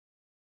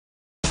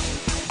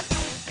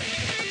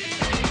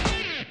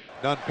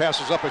Nunn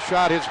passes up a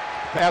shot. His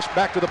pass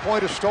back to the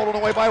point is stolen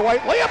away by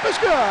White. Layup is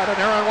good, and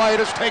Aaron White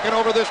has taken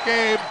over this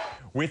game.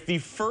 With the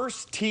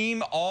first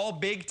team all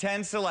Big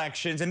Ten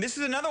selections, and this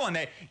is another one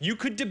that you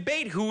could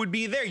debate who would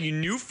be there. You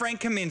knew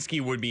Frank Kaminsky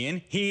would be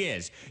in. He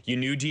is. You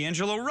knew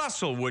D'Angelo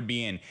Russell would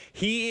be in.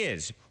 He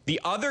is. The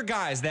other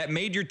guys that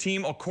made your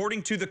team,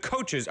 according to the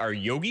coaches, are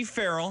Yogi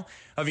Ferrell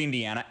of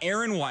Indiana,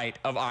 Aaron White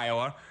of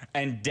Iowa,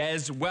 and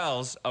Des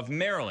Wells of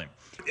Maryland.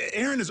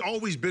 Aaron has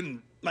always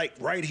been like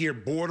right here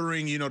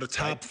bordering, you know, the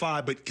top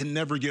five, but can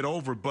never get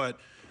over. But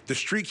the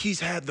streak he's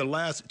had the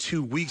last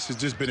 2 weeks has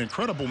just been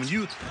incredible. When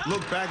you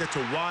look back at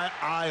why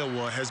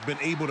Iowa has been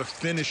able to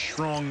finish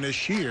strong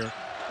this year,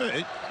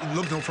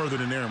 look no further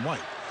than Aaron White.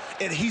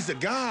 And he's a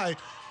guy,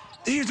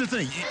 here's the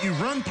thing, you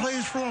run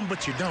plays for him,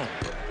 but you don't.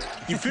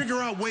 You figure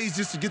out ways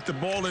just to get the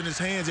ball in his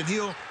hands, and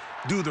he'll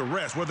do the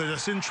rest, whether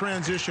that's in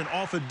transition,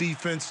 off of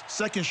defense,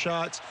 second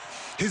shots.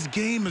 His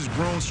game has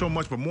grown so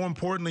much, but more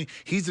importantly,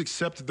 he's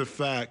accepted the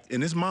fact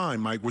in his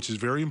mind, Mike, which is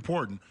very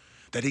important,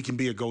 that he can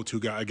be a go-to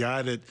guy, a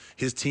guy that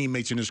his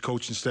teammates and his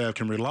coaching staff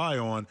can rely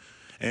on,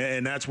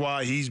 and that's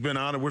why he's been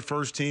honored with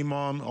first team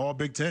all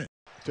Big Ten.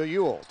 To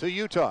Ewell, to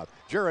Uthoff.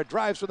 Jarrod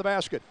drives to the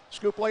basket.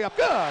 Scoop layup,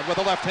 good with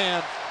the left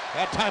hand.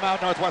 That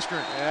timeout,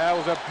 Northwestern. Yeah, that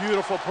was a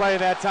beautiful play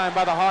that time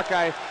by the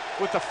Hawkeye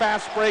with the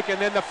fast break,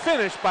 and then the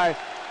finish by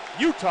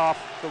Uthoff,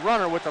 the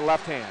runner with the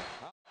left hand.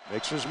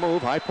 Makes his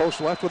move, high post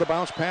left with a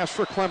bounce pass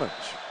for Clemens.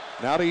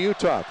 Now to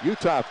Uthoff.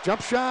 Uthoff,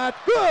 jump shot,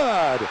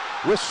 good!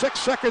 With 6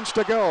 seconds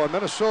to go, and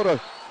Minnesota,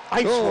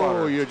 ice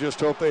water. You just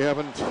hope they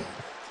haven't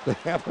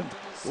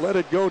let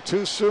it go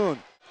too soon.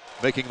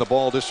 Making the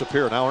ball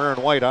disappear. Now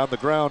Aaron White on the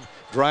ground,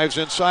 drives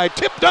inside,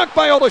 tip dunk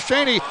by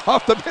Olaseni,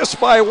 off the miss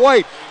by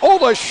White.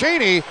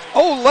 Olaseni,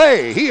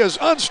 Olay, he is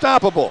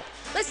unstoppable.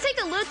 Let's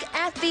take a look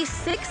at the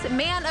 6th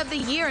man of the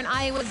year in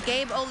Iowa's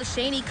Gabe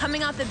Olaseni.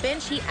 Coming off the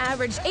bench, he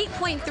averaged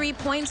 8.3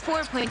 points,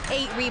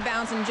 4.8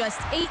 rebounds in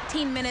just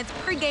 18 minutes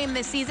per game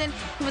this season.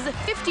 He was a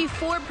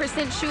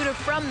 54% shooter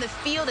from the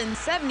field and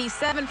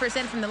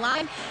 77% from the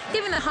line,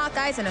 giving the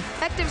Hawkeyes an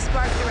effective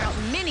spark throughout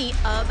many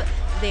of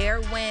their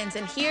wins.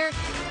 And here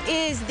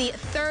is the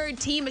third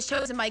team as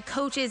chosen by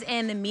coaches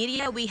and the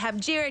media. We have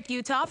Jarrod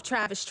Uthoff,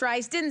 Travis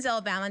Trice,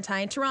 Denzel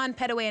Valentine, Teron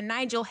Petaway, and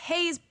Nigel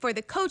Hayes for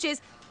the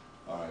coaches.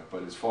 All right,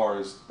 but as far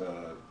as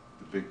the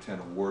Big Ten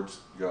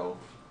awards go,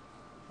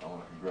 I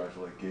want to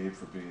congratulate Gabe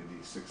for being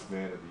the 6th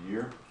man of the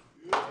year.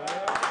 And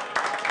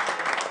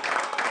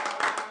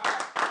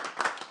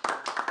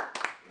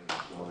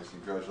I want to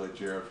congratulate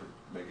Jarrod for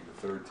making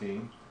the 3rd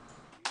team.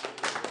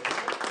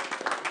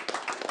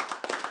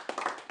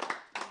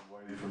 And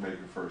Whitey for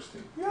making the 1st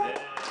team.